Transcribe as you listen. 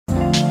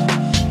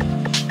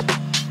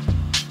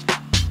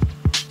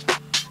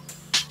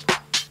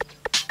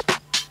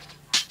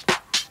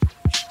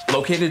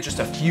Located just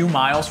a few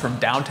miles from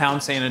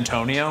downtown San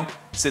Antonio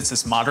sits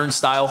this modern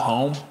style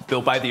home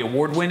built by the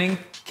award-winning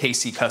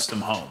KC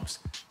Custom Homes.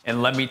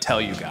 And let me tell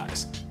you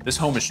guys, this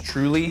home is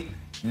truly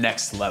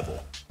next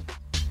level.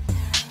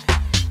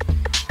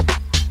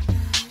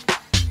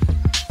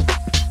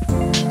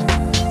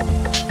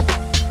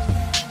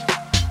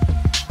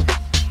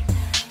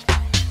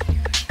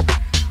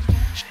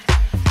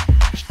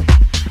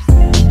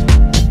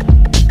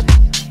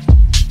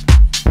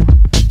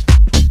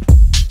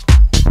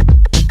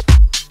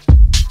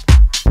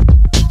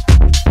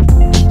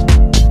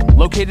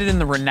 Located in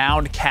the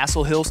renowned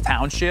Castle Hills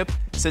Township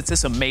sits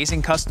this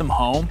amazing custom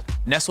home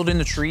nestled in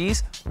the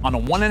trees on a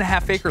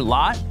 1.5 acre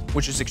lot,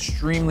 which is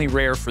extremely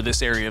rare for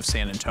this area of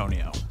San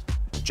Antonio.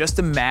 Just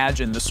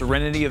imagine the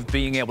serenity of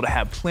being able to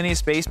have plenty of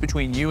space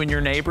between you and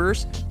your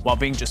neighbors while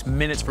being just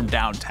minutes from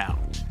downtown.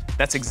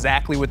 That's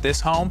exactly what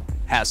this home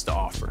has to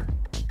offer.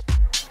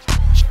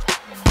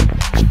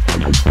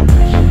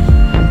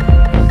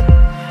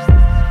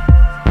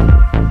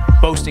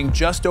 Boasting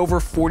just over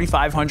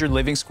 4,500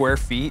 living square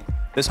feet,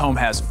 this home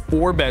has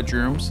 4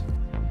 bedrooms,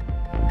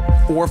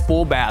 4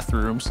 full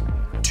bathrooms,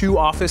 2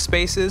 office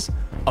spaces,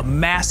 a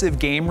massive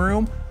game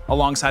room,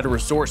 alongside a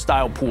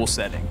resort-style pool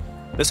setting.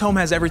 This home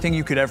has everything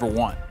you could ever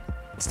want.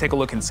 Let's take a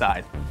look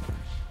inside.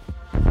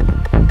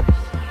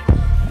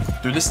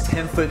 Through this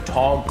 10-foot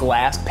tall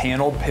glass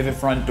paneled pivot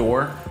front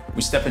door,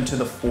 we step into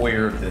the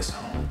foyer of this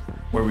home,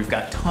 where we've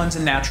got tons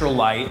of natural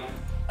light,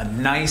 a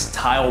nice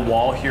tile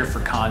wall here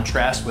for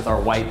contrast with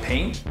our white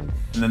paint,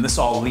 and then this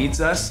all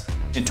leads us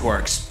into our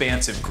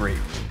expansive great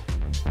room.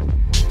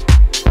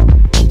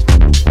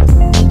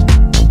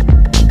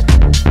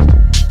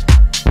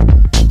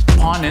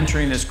 Upon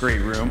entering this great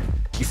room,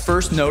 you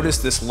first notice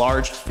this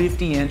large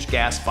 50-inch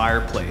gas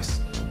fireplace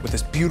with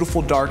this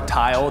beautiful dark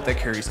tile that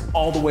carries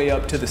all the way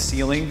up to the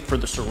ceiling for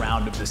the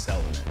surround of this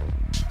element.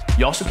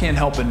 You also can't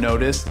help but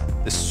notice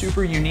the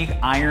super unique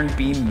iron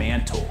beam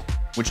mantle,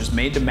 which is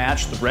made to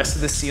match the rest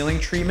of the ceiling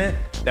treatment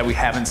that we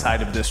have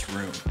inside of this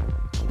room.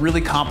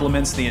 Really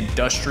complements the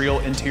industrial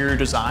interior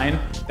design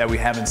that we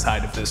have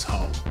inside of this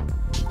home.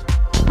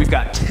 We've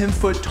got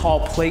 10-foot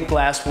tall plate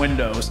glass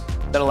windows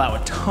that allow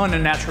a ton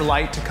of natural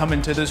light to come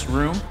into this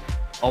room,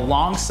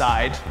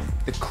 alongside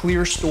the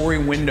clear story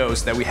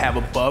windows that we have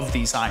above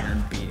these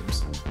iron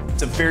beams.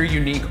 It's a very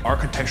unique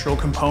architectural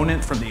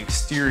component from the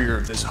exterior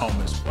of this home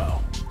as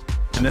well.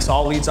 And this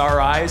all leads our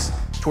eyes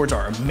towards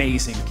our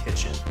amazing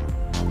kitchen.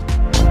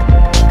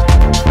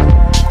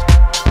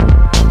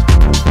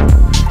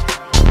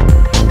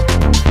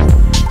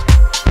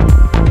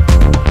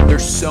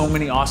 There's so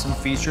many awesome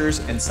features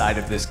inside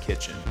of this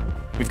kitchen.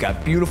 We've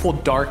got beautiful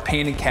dark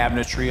painted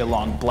cabinetry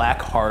along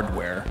black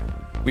hardware.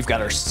 We've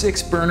got our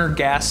 6-burner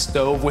gas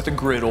stove with a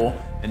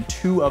griddle and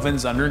 2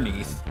 ovens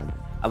underneath.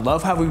 I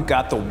love how we've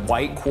got the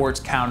white quartz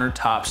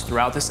countertops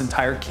throughout this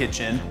entire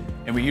kitchen,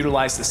 and we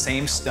utilize the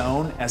same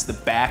stone as the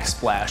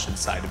backsplash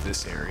inside of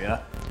this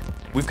area.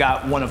 We've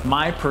got one of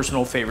my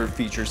personal favorite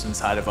features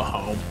inside of a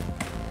home,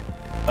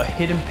 a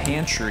hidden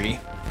pantry.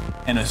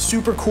 And a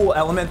super cool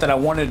element that I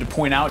wanted to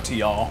point out to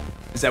y'all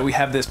is that we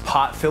have this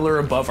pot filler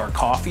above our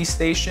coffee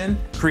station,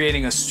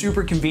 creating a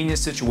super convenient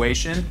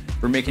situation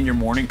for making your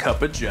morning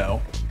cup of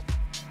joe.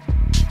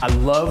 I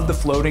love the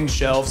floating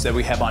shelves that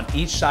we have on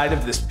each side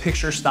of this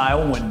picture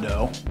style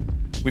window.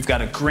 We've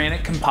got a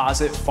granite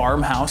composite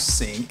farmhouse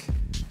sink,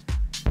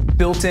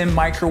 built-in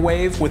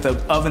microwave with an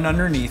oven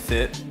underneath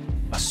it,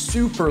 a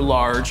super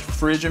large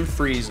fridge and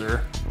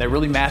freezer that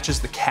really matches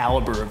the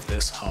caliber of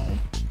this home.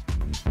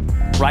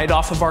 Right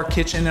off of our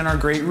kitchen and our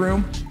great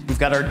room, we've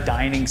got our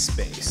dining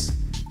space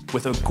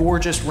with a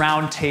gorgeous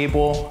round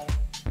table,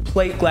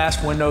 plate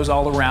glass windows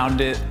all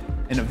around it,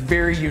 and a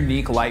very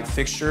unique light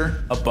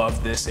fixture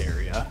above this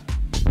area.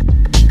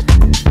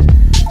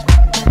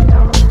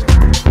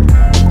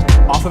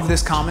 Off of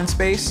this common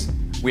space,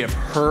 we have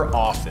her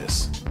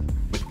office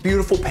with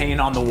beautiful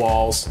paint on the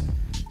walls,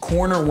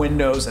 corner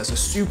windows as a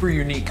super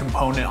unique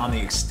component on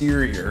the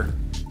exterior.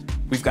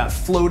 We've got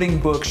floating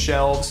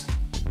bookshelves,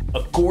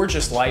 a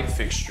gorgeous light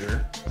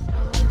fixture,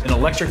 an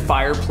electric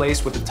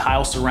fireplace with a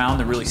tile surround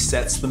that really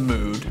sets the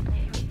mood.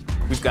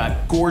 We've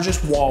got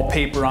gorgeous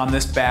wallpaper on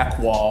this back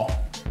wall,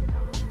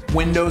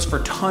 windows for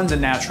tons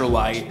of natural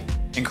light,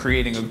 and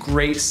creating a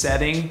great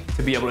setting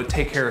to be able to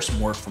take care of some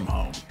work from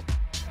home.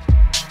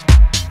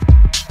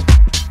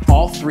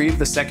 All 3 of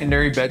the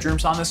secondary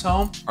bedrooms on this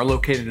home are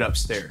located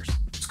upstairs.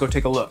 Let's go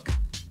take a look.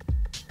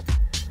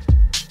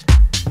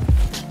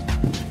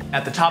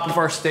 At the top of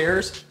our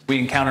stairs, we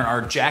encounter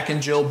our Jack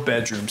and Jill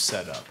bedroom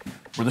setup,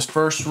 where this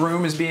first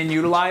room is being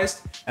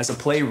utilized as a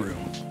playroom.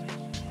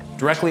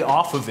 Directly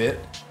off of it,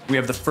 we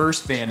have the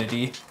first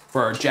vanity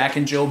for our Jack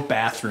and Jill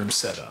bathroom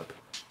setup,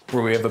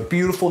 where we have a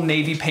beautiful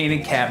navy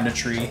painted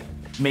cabinetry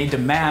made to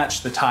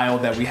match the tile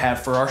that we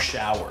have for our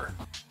shower.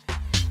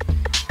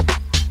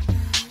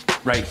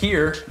 Right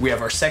here, we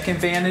have our second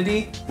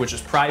vanity, which is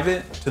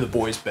private to the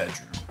boys'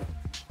 bedroom.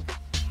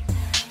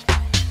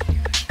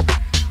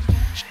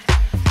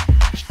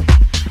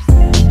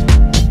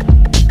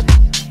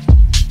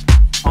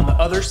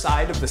 other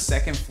side of the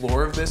second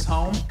floor of this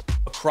home,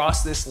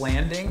 across this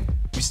landing,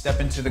 we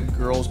step into the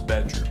girls'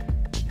 bedroom.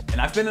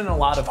 And I've been in a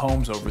lot of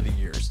homes over the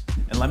years,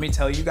 and let me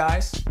tell you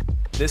guys,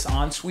 this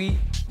ensuite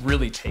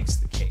really takes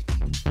the cake.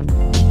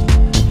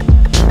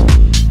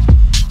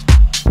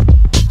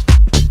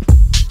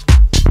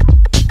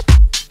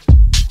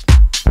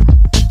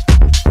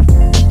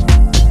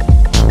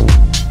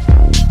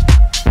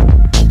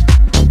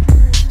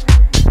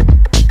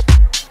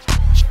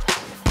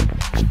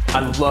 I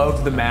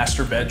love the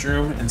master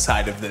bedroom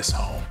inside of this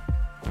home.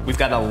 We've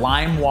got a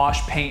lime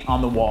wash paint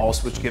on the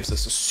walls, which gives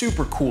us a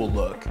super cool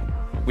look.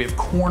 We have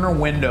corner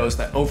windows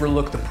that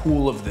overlook the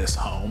pool of this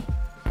home.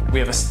 We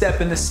have a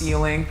step in the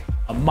ceiling,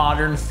 a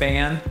modern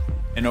fan,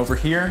 and over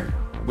here,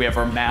 we have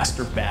our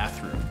master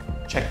bathroom.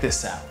 Check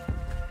this out.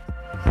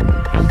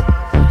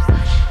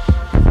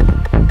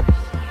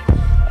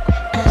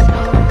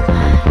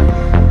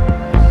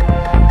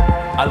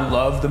 I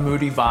love the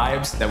moody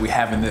vibes that we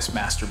have in this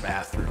master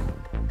bathroom.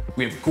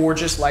 We have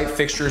gorgeous light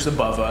fixtures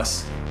above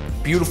us,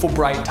 beautiful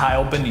bright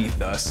tile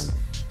beneath us,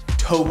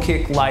 toe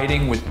kick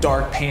lighting with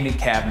dark painted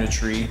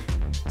cabinetry,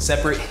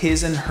 separate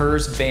his and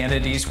hers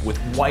vanities with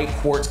white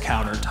quartz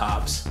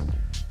countertops.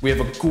 We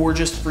have a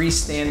gorgeous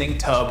freestanding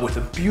tub with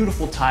a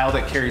beautiful tile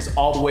that carries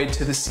all the way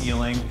to the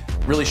ceiling,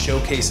 really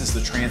showcases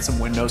the transom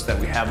windows that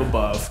we have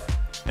above.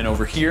 And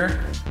over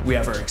here, we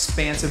have our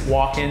expansive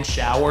walk-in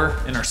shower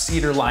and our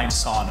cedar-lined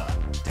sauna.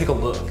 Take a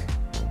look.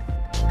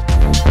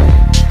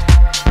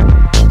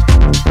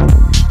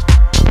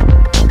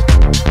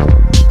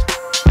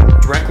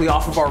 Directly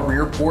off of our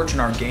rear porch in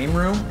our game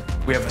room,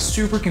 we have a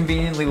super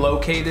conveniently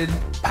located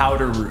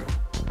powder room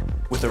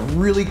with a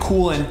really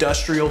cool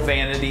industrial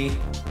vanity,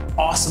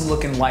 awesome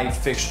looking light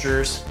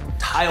fixtures,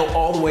 tile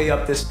all the way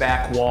up this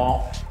back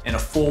wall, and a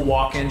full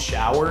walk-in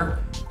shower.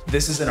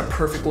 This is in a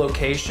perfect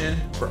location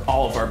for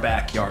all of our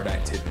backyard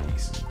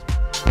activities.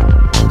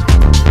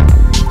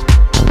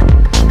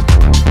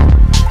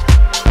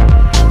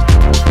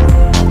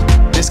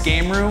 This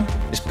game room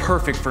is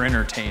perfect for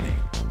entertaining.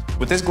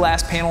 With this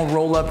glass panel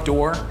roll-up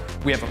door,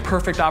 we have a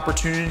perfect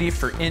opportunity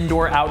for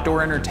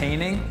indoor-outdoor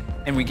entertaining,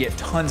 and we get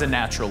tons of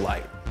natural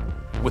light.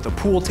 With a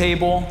pool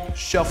table,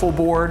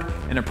 shuffleboard,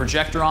 and a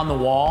projector on the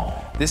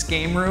wall, this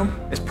game room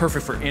is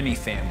perfect for any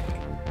family.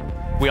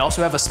 We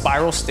also have a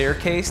spiral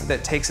staircase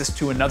that takes us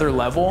to another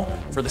level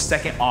for the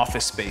second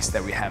office space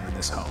that we have in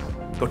this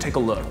home. Go take a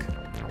look.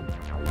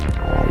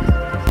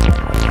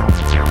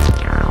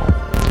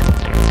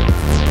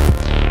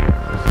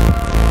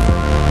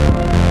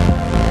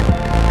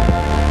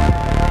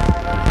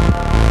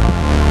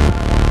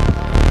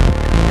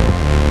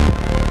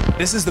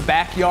 This is the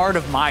backyard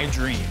of my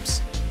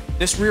dreams.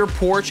 This rear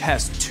porch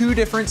has 2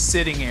 different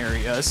sitting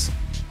areas.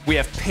 We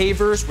have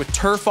pavers with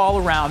turf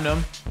all around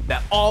them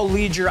that all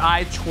lead your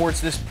eye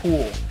towards this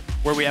pool,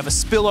 where we have a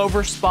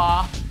spillover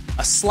spa,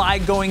 a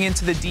slide going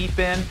into the deep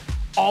end,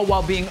 all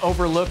while being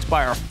overlooked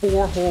by our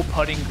 4-hole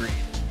putting green.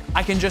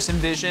 I can just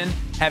envision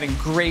having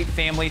great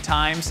family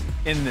times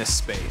in this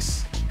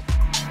space.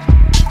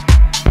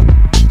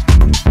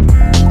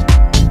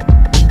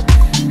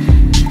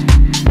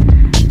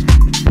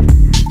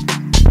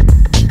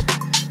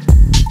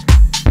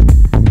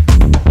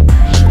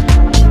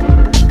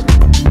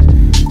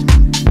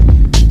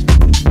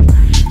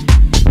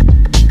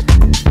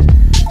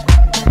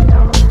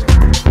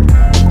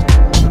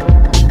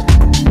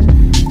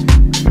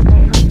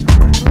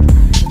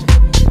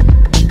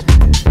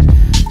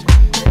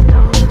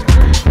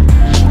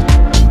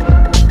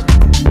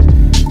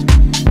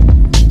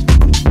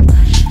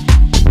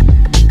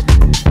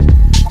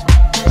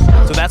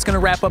 That's gonna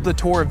wrap up the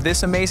tour of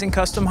this amazing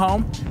custom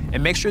home,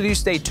 and make sure that you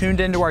stay tuned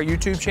into our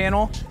YouTube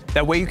channel.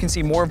 That way you can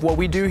see more of what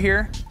we do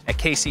here at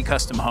KC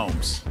Custom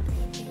Homes.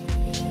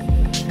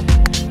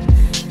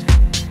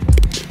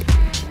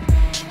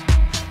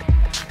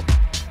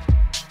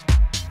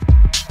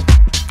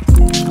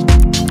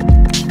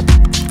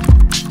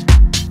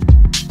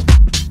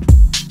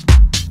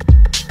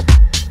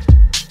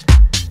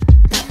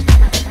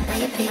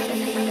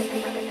 Baby.